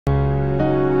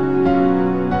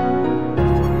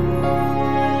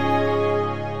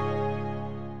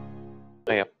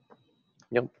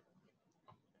Yep.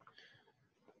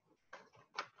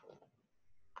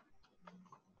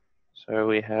 So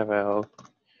we have our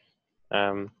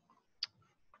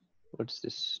what's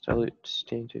this? Dilute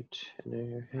standard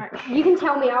NaOH. Right. You can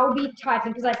tell me. I will be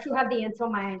typing because I still have the answer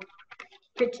on my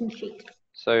written sheet.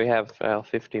 So we have our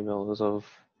 50 mils of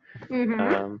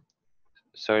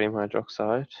sodium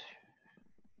hydroxide.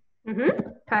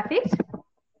 Perfect.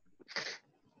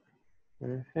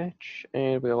 NaOH,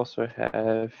 and we also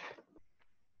have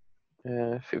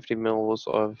 50 mils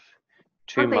of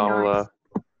 2 molar.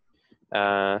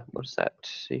 Nice. What is that?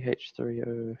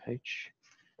 CH3OH.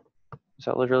 Is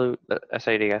that literally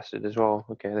acetic acid as well?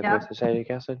 Okay, they're both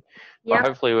acetic acid. Yeah. Well,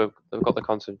 hopefully we've got the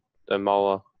constant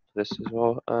molar for this as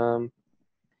well.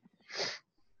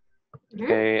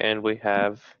 Okay, and we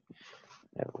have.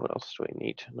 What else do we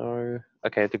need to know?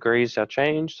 Okay, degrees are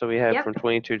changed, so we have from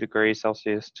 22 degrees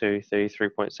Celsius to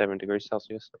 33.7 degrees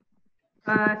Celsius.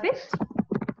 Perfect.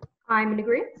 I'm in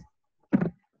agreement.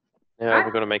 Now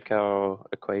we're going to make our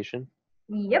equation.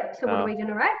 Yep. So what are we going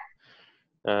to write?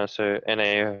 So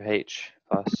NaOH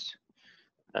plus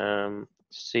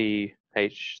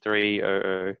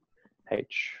CH3OOH.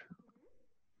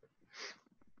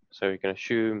 So we can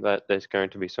assume that there's going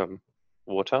to be some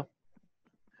water.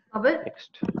 Love it.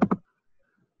 Next.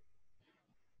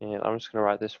 Yeah, I'm just going to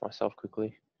write this myself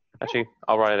quickly. Actually,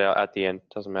 I'll write it out at the end.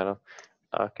 Doesn't matter.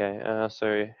 Okay,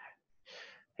 so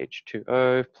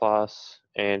H2O plus,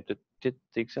 and it did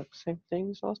the exact same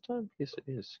things last time? Yes, it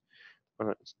is.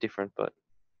 Well, it's different, but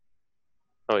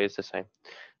oh, it's the same.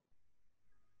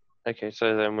 Okay,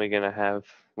 so then we're going to have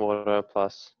water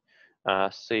plus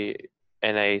NaCO.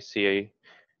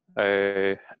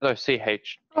 No,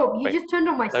 CH. Oh, you just turned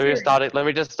on my Let me start it. Let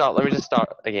me just start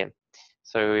again.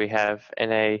 So we have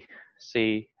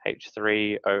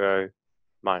NaCH3OO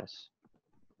minus.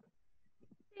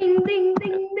 Ding, ding,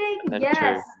 ding, ding. And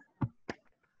yes. 2.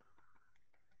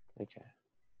 Okay.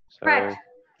 So, correct.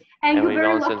 And we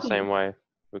balance it the same way.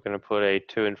 We're going to put a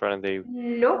 2 in front of the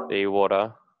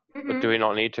water. But do we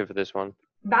not need to for this one?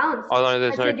 Balanced. Oh no,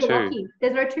 there's no 2. Lucky.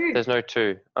 There's no 2. There's no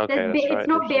 2. Okay, that's right. It's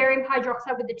not barium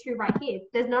hydroxide with the 2 right here.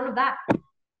 There's none of that.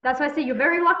 That's why I say you're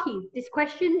very lucky. This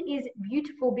question is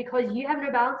beautiful because you have no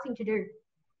balancing to do.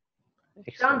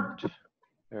 Excellent. Done.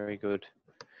 Very good.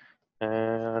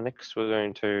 Next, we're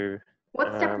going to.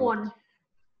 What's step 1?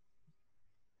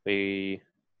 We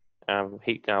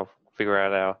heat now. Figure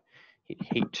out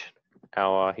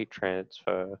our heat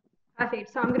transfer.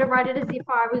 Perfect. So I'm going to write it as if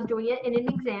I was doing it in an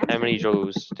exam. How many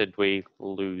joules did we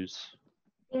lose?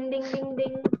 Ding, ding, ding,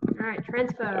 ding. All right,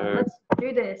 transfer. So, let's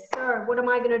do this. So what am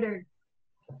I going to do?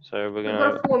 So we're going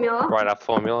to write our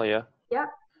formula, yeah? Yep.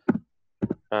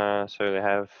 So we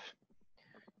have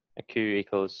a Q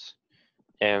equals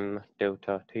M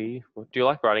delta T. Do you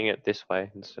like writing it this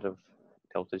way instead of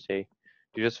delta T?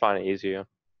 Do you just find it easier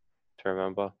to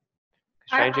remember?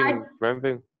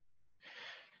 Remembering.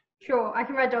 Sure, I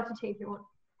can write delta T if you want.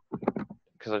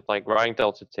 Because like writing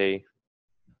delta T.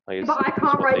 Like, but I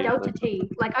can't write delta T.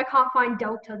 Like I can't find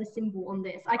delta, the symbol on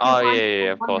this. I can find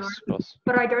yeah, of course.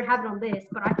 But I don't have it on this.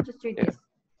 But I can just do this.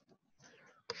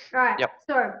 All right. Yep.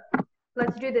 So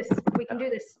let's do this. We can do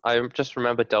this. I just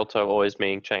remember delta always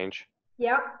meaning change.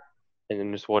 Yep. And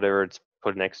then just whatever it's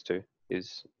put next to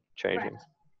is changing. Correct.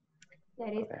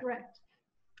 That is correct.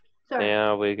 So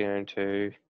now we're going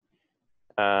to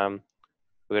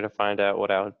find out what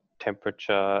our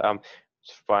temperature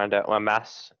find out our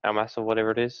mass of whatever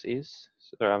it is.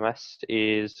 So our mass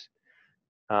is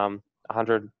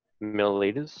 100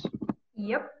 milliliters.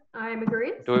 Yep, I'm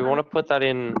agreed. Do we want to put that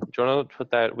in? Do you want to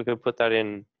put that? We could put that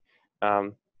in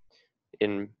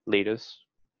liters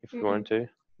if we wanted to.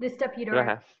 This step you don't. You don't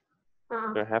have.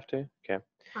 You don't have to. Okay.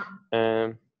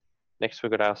 Next,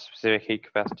 we've got our specific heat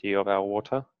capacity of our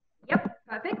water. Yep,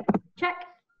 perfect. Check.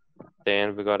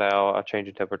 Then we got our change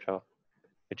in temperature,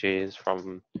 which is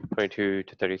from 22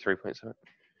 to 33.7.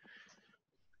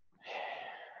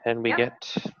 And we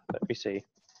get, let me see.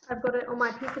 I've got it on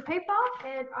my piece of paper,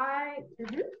 and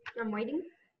I'm waiting.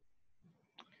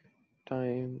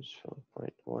 Times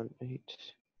 4.18.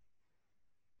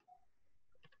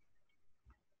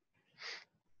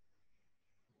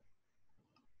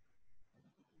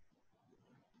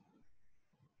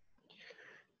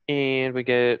 And we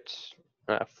get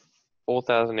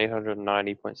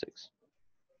 4,890.6.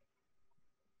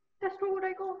 That's not what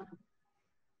I got. Do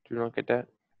you not get that?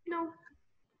 No,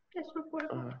 that's not what I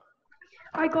got.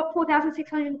 I got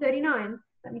 4,639.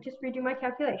 Let me just redo my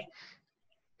calculation.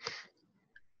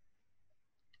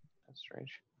 That's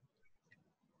strange.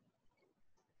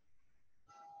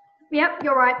 Yep,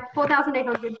 you're right.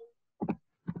 4,800. That's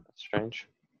strange.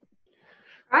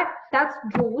 Right? That's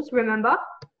joules, remember?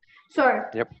 So,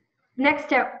 Yep. next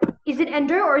step. Is it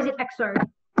endo or is it exo?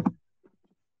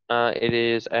 It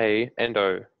is a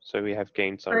endo, so we have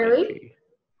gained some Really?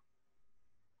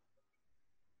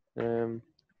 energy.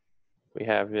 We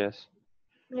have, yes.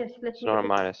 Yes, let's It's not a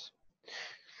look at it. minus.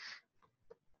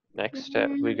 Next step,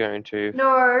 we're going to. No.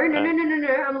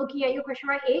 I'm looking at your question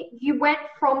right here. You went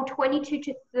from 22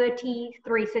 to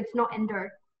 33, so it's not endo.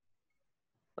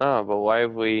 Oh, but why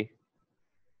have we?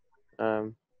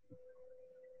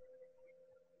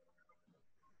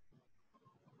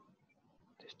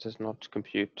 This does not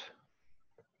compute.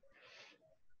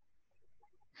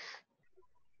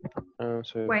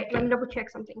 So Wait, let me double check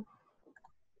something.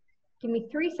 Give me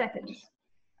 3 seconds.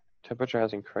 temperature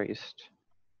has increased,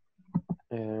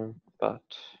 but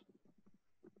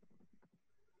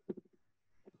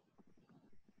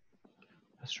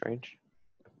that's strange.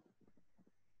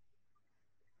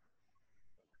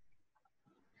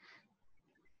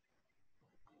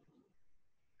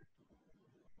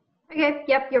 Okay,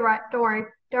 yep, you're right. Don't worry.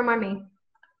 Don't mind me.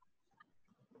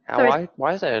 How? So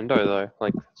Why is it endo though?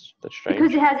 Like that's strange.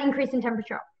 because it has increase in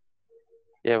temperature.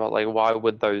 Yeah, but like, why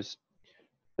would those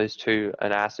two,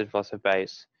 an acid plus a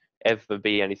base, ever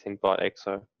be anything but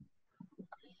exo?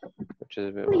 Which is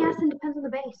a bit Well, the weird. acid depends on the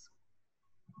base.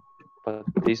 But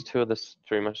these two are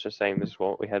pretty much the same as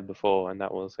what we had before, and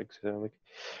that was like, so, like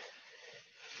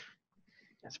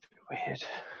that's a bit weird.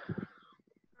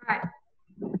 Alright.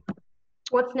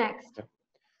 What's next?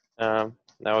 Now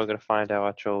we're gonna find our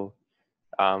actual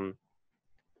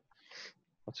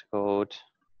what's it called?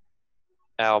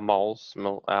 Our moles,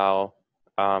 our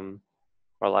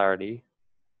molarity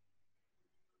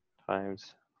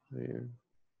times.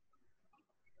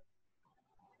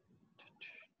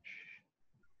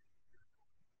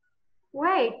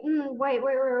 Wait.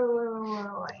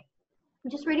 I'm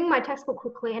just reading my textbook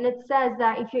quickly, and it says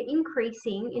that if you're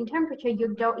increasing in temperature,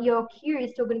 your Q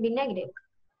is still going to be negative.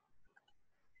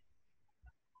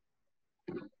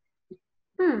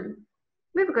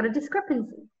 We've got a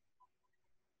discrepancy.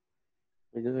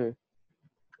 We do.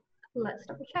 Let's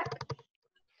double check.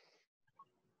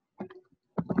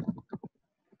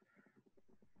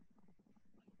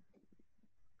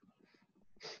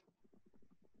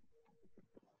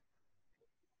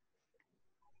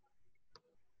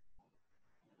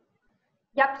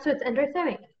 Yep, so it's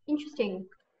endothermic. Interesting.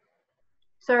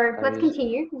 So let's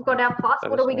continue. We've got our plus.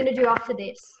 What are we going to do after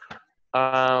this?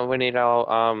 We need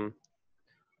our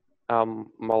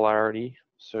molarity.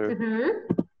 So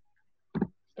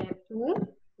Step 2.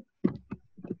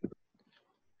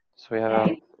 so we have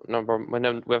Okay. a number. We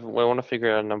want to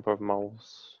figure out a number of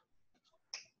moles.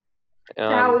 So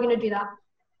how are we going to do that?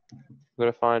 We're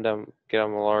gonna find get our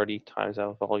molarity times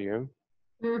our volume.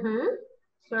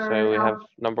 So we have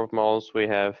number of moles. We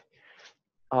have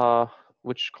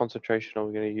which concentration are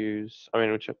we going to use? I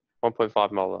mean, which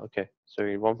 1.5 molar. Okay, so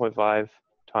 1.5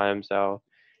 times our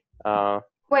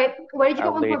wait, where did you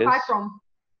get 1.5 liters. from?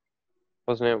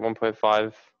 Wasn't it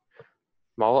 1.5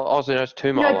 molar? Oh, so no, it's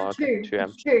 2 No, molar. it's Okay, 2. 2 m.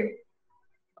 It's 2.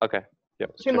 Okay,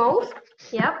 yep. 2 moles.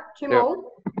 Yep, 2 moles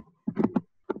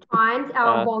times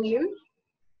our volume.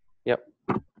 Yep.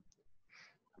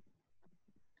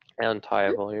 Our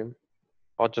entire volume.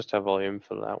 I'll just have volume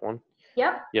for that one.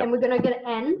 Yep. And we're going to get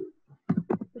N,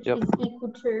 which is equal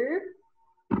to.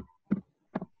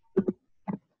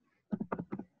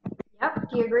 Yep.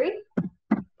 Do you agree?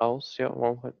 Moles. Yep.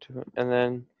 1.2. And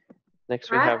then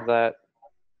next we have that.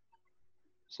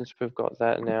 Since we've got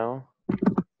that now.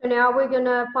 So now we're going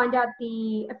to find out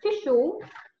the official.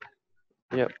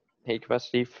 Yep. Heat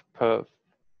capacity per.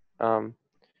 So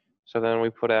then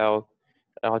we put our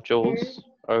joules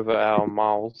over our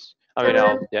moles. I mean,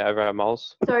 over our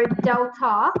moles. So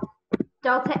delta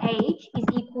H is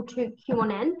equal to Q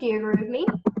on N. Do you agree with me?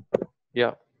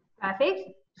 Yeah.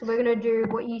 Perfect. So we're going to do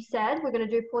what you said. We're going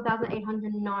to do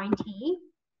 4,890.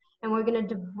 And we're going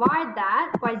to divide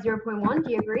that by 0.1.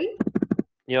 Do you agree?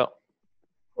 Yeah.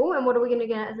 Cool. And what are we going to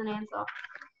get as an answer?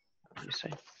 Let me see.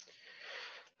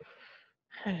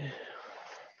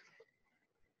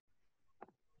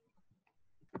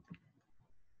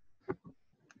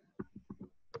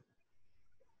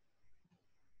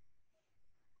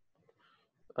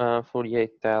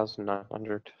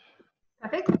 48,900.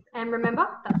 Perfect. And remember,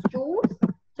 that's joules.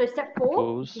 So step 4,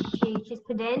 Joules. which is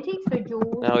pedantic. So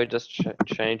joules. Now we just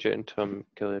change it into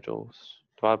kilojoules.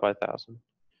 Divide by 1,000.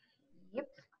 Yep.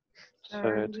 So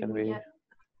it's going to be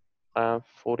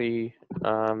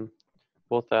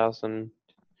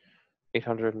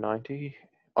 4,890.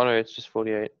 Oh no, it's just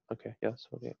 48. Okay, yeah, it's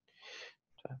 48.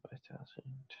 Divide by 1,000.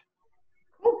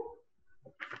 Cool.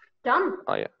 Done.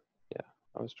 Oh yeah,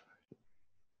 I was trying.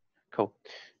 Cool.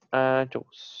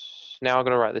 Jules. Now I'm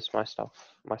gonna write this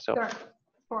myself. Go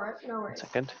for it. No One worries.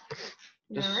 second.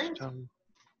 No Just worries.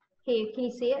 Here, can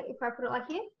you see it if I put it like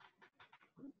here?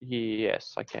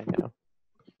 yes, I can now.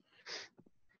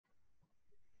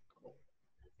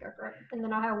 Go for it. And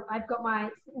then I've got my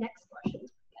next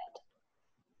questions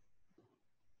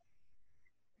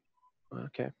prepared.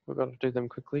 Okay, we've got to do them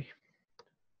quickly.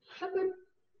 That's good.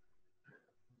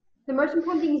 The most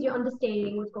important thing is you're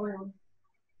understanding what's going on.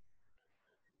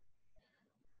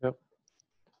 Yep.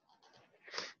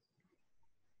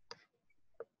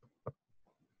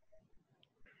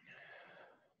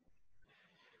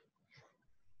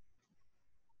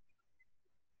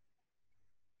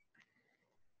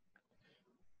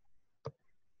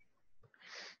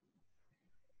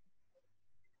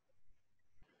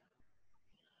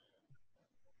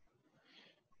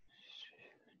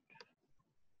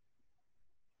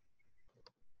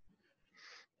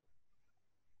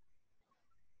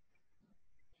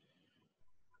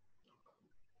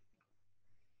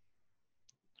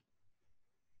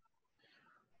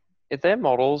 Is there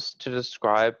models to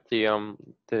describe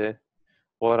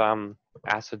what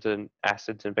acids and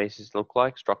bases look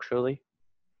like structurally?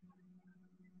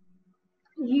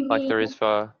 You Like mean there is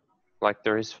for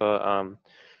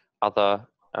other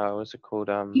what's it called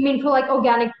you mean for like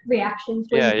organic reactions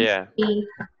when yeah see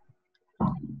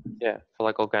for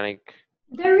like organic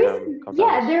there is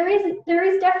compounds. there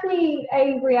is definitely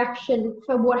a reaction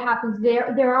for what happens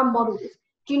there. There are models.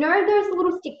 Do you know those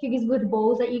little stick figures with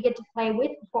balls that you get to play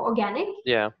with for organic?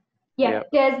 Yeah. Yeah,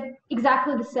 there's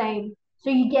exactly the same. So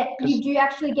you do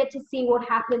actually get to see what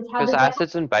happens. How Because there's like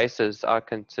acids and bases are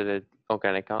considered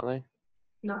organic, aren't they?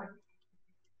 no.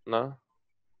 No?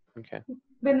 Okay.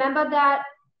 Remember that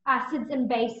acids and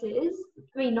bases,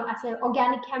 not acid,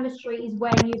 organic chemistry is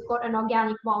when you've got an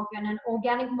organic molecule, and an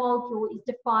organic molecule is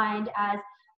defined as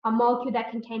a molecule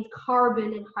that contains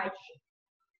carbon and hydrogen.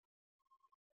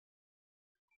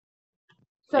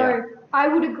 So I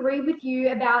would agree with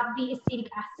you about the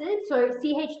acetic acid. So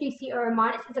CH3CO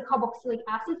minus is a carboxylic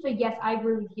acid. So yes, I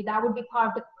agree with you. That would be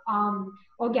part of the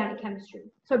organic chemistry.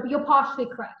 So you're partially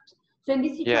correct. So in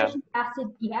this situation,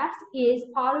 acid, yes, is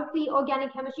part of the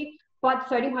organic chemistry, but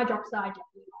sodium hydroxide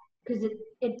definitely not, because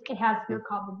it has no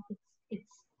carbon.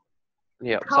 It's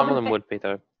some of them would be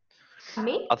though.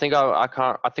 Me? I think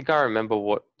I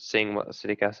remember seeing what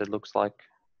acetic acid looks like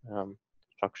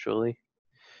structurally.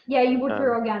 Yeah, you would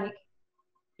for organic.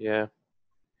 Yeah.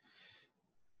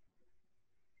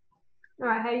 All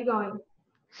right, how are you going?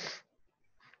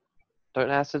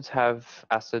 Don't acids have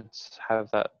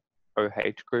that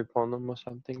OH group on them or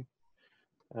something?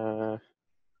 So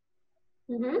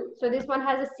this one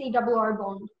has a C double O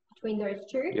bond between those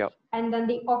two. Yep. And then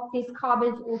this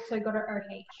carbon's also got an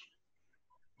OH.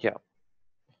 Yeah.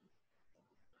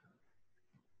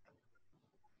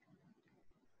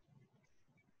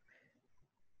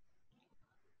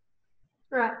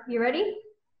 All right, you ready?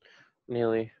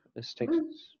 Nearly. This takes. Okay.